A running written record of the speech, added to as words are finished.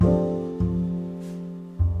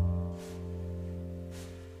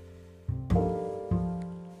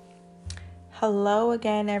Hello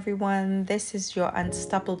again, everyone. This is your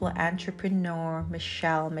unstoppable entrepreneur,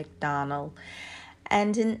 Michelle McDonald.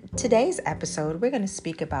 And in today's episode, we're going to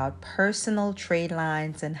speak about personal trade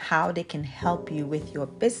lines and how they can help you with your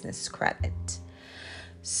business credit.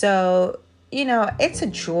 So, it's a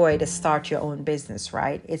joy to start your own business,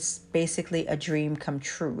 right? It's basically a dream come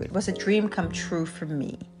true. It was a dream come true for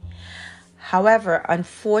me. However,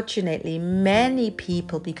 unfortunately, many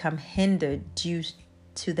people become hindered due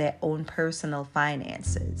to their own personal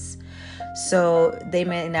finances. So they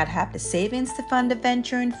may not have the savings to fund the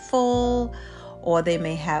venture in full, or they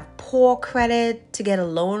may have poor credit to get a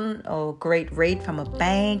loan or great rate from a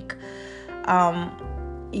bank.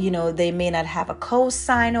 They may not have a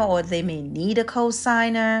co-signer, or they may need a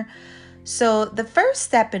co-signer. So the first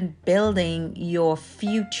step in building your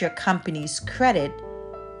future company's credit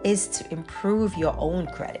is to improve your own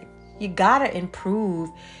credit. You gotta improve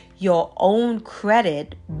your own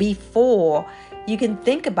credit before you can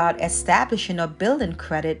think about establishing or building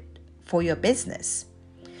credit for your business.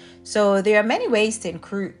 So there are many ways to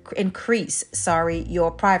increase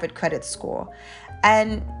your private credit score.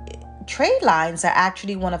 And trade lines are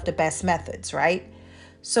actually one of the best methods, right?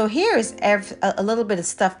 So here is a little bit of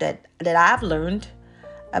stuff that I've learned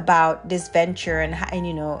about this venture and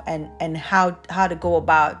how to go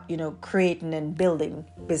about creating and building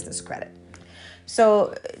business credit.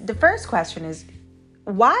 So the first question is,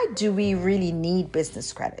 why do we really need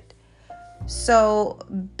business credit? So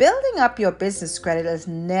building up your business credit is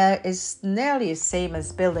nearly the same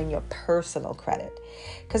as building your personal credit,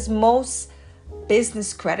 because most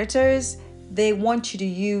business creditors, they want you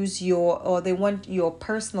to they want your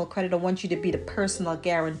personal credit, or want you to be the personal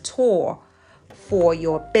guarantor for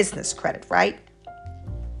your business credit, right?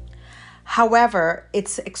 However,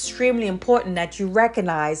 it's extremely important that you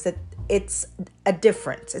recognize that it's a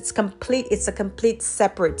difference. It's a complete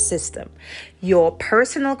separate system. Your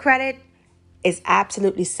personal credit is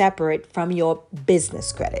absolutely separate from your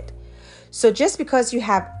business credit. So just because you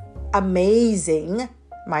have amazing,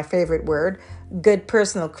 my favorite word, good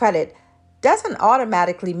personal credit, doesn't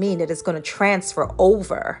automatically mean that it's going to transfer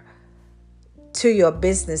over to your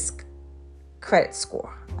business credit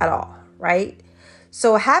score at all, right?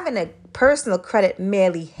 So having a personal credit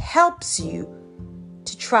merely helps you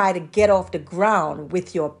to try to get off the ground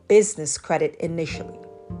with your business credit initially.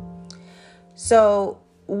 So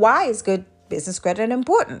why is good business credit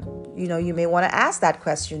important? You may want to ask that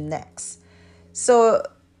question next. So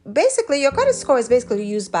basically, your credit score is basically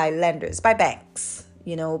used by lenders, by banks,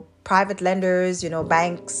 private lenders,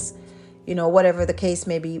 banks, whatever the case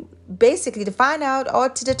may be, basically to find out or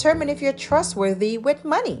to determine if you're trustworthy with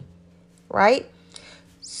money, right?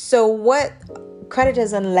 So what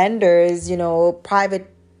creditors and lenders,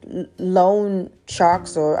 private loan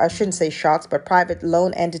sharks, or I shouldn't say sharks, but private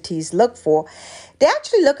loan entities look for, they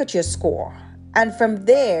actually look at your score. And from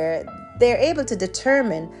there, they're able to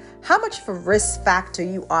determine how much of a risk factor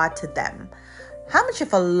you are to them. How much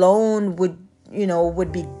of a loan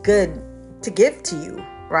would be good to give to you,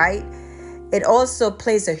 right? It also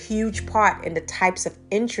plays a huge part in the types of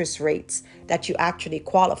interest rates that you actually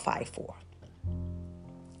qualify for.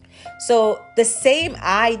 So the same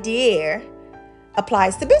idea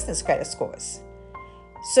applies to business credit scores.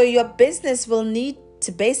 So your business will need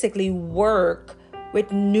to basically work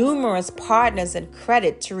with numerous partners and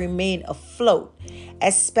credit to remain afloat,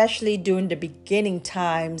 especially during the beginning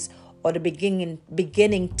times or the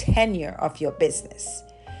beginning tenure of your business.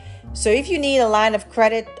 So if you need a line of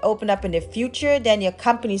credit open up in the future, then your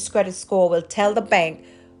company's credit score will tell the bank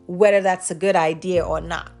whether that's a good idea or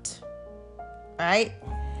not. All right?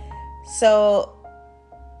 So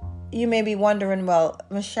you may be wondering, well,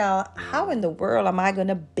 Michelle, how in the world am I going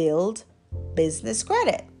to build business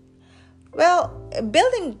credit? Well,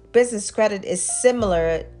 building business credit is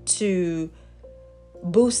similar to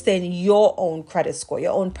boosting your own credit score,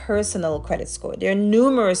 your own personal credit score. There are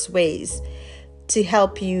numerous ways to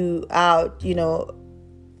help you out,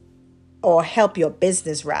 or help your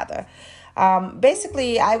business rather.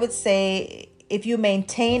 Basically, I would say if you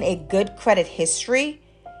maintain a good credit history,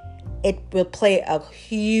 it will play a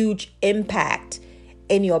huge impact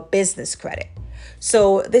in your business credit.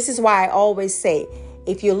 So this is why I always say,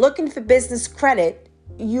 if you're looking for business credit,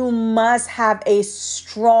 you must have a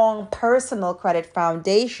strong personal credit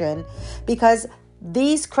foundation, because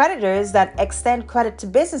these creditors that extend credit to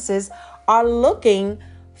businesses are looking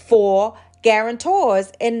for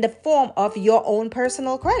guarantors in the form of your own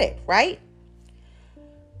personal credit, right?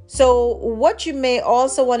 So what you may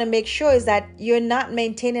also want to make sure is that you're not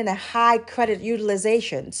maintaining a high credit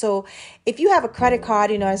utilization. So if you have a credit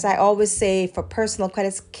card, as I always say for personal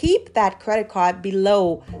credits, keep that credit card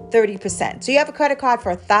below 30%. So you have a credit card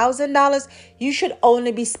for $1,000, you should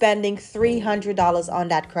only be spending $300 on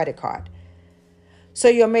that credit card. So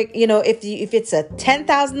if it's a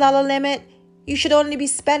 $10,000 limit, you should only be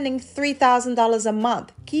spending $3,000 a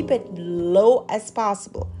month. Keep it low as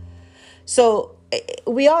possible. So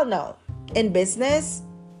we all know in business,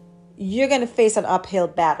 you're going to face an uphill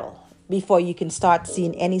battle before you can start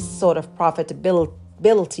seeing any sort of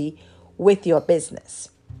profitability with your business.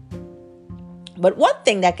 But one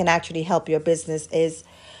thing that can actually help your business is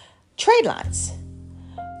trade lines.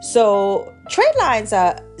 So trade lines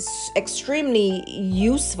are extremely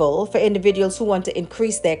useful for individuals who want to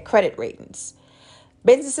increase their credit ratings.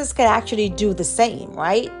 Businesses can actually do the same,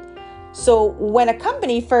 right? So when a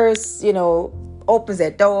company first, opens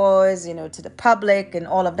their doors, to the public and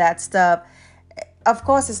all of that stuff, of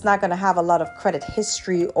course, it's not going to have a lot of credit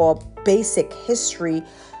history or basic history,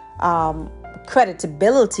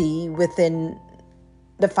 creditability within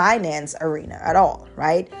the finance arena at all,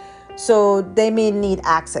 right? So they may need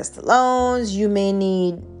access to loans. You may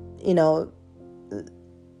need,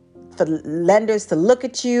 for lenders to look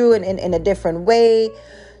at you in a different way.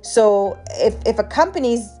 So if a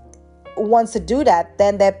company wants to do that,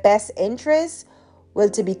 then their best interest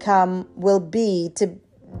will be to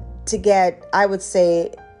get, I would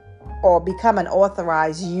say, or become an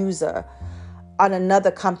authorized user on another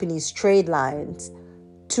company's trade lines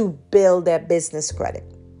to build their business credit.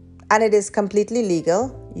 And it is completely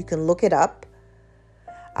legal. You can look it up.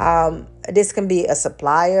 This can be a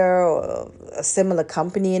supplier or a similar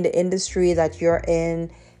company in the industry that you're in,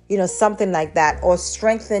 something like that, or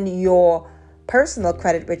strengthen your personal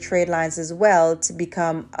credit with trade lines as well to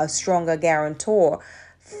become a stronger guarantor.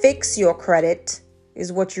 Fix your credit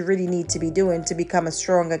is what you really need to be doing to become a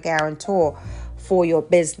stronger guarantor for your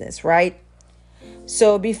business, right?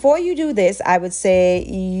 So before you do this, I would say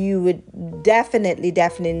you would definitely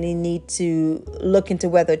need to look into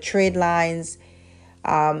whether trade lines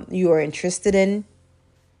you are interested in.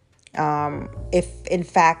 If in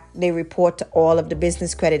fact they report to all of the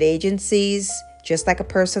business credit agencies, just like a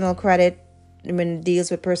personal credit, when it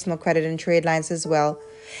deals with personal credit and trade lines as well,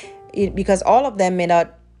 because all of them may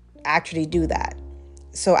not actually do that.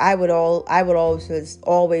 So I would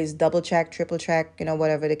always double check, triple check,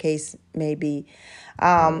 whatever the case may be.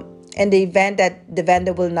 In the event that the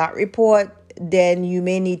vendor will not report, then you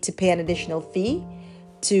may need to pay an additional fee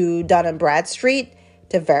to Dun & Bradstreet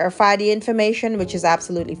to verify the information, which is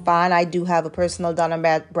absolutely fine. I do have a personal Dun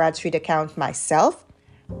 & Bradstreet account myself.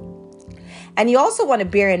 And you also want to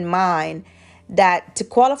bear in mind that to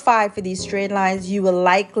qualify for these trade lines, you will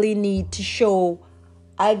likely need to show,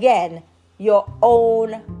 again, your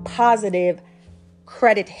own positive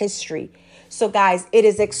credit history. So guys, it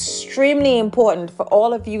is extremely important for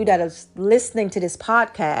all of you that are listening to this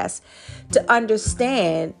podcast to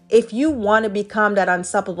understand, if you want to become that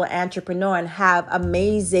unstoppable entrepreneur and have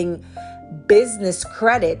amazing business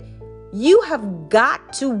credit, you have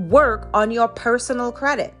got to work on your personal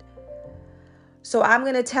credit. So I'm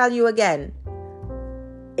going to tell you again,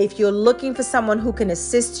 if you're looking for someone who can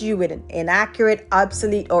assist you with inaccurate,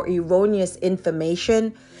 obsolete, or erroneous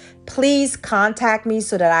information, please contact me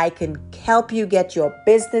so that I can help you get your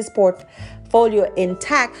business portfolio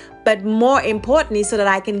intact, but more importantly, so that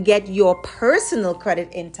I can get your personal credit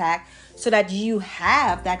intact, so that you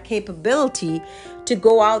have that capability to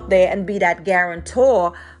go out there and be that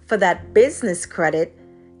guarantor for that business credit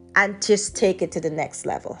and just take it to the next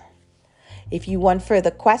level. If you want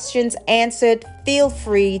further questions answered, feel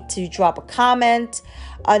free to drop a comment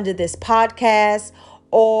under this podcast,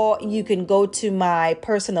 or you can go to my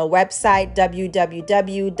personal website,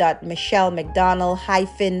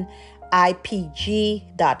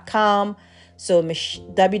 www.michellemcdonald-ipg.com. So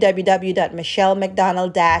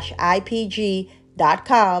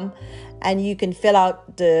www.michellemcdonald-ipg.com. And you can fill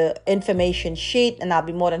out the information sheet, and I'll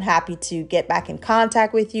be more than happy to get back in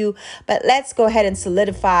contact with you. But let's go ahead and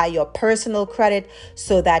solidify your personal credit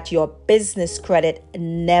so that your business credit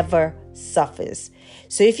never suffers.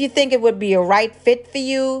 So if you think it would be a right fit for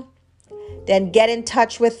you, then get in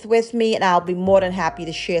touch with me, and I'll be more than happy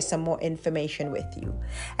to share some more information with you.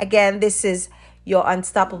 Again, this is your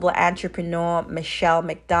unstoppable entrepreneur, Michelle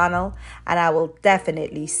McDonald, and I will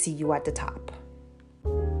definitely see you at the top.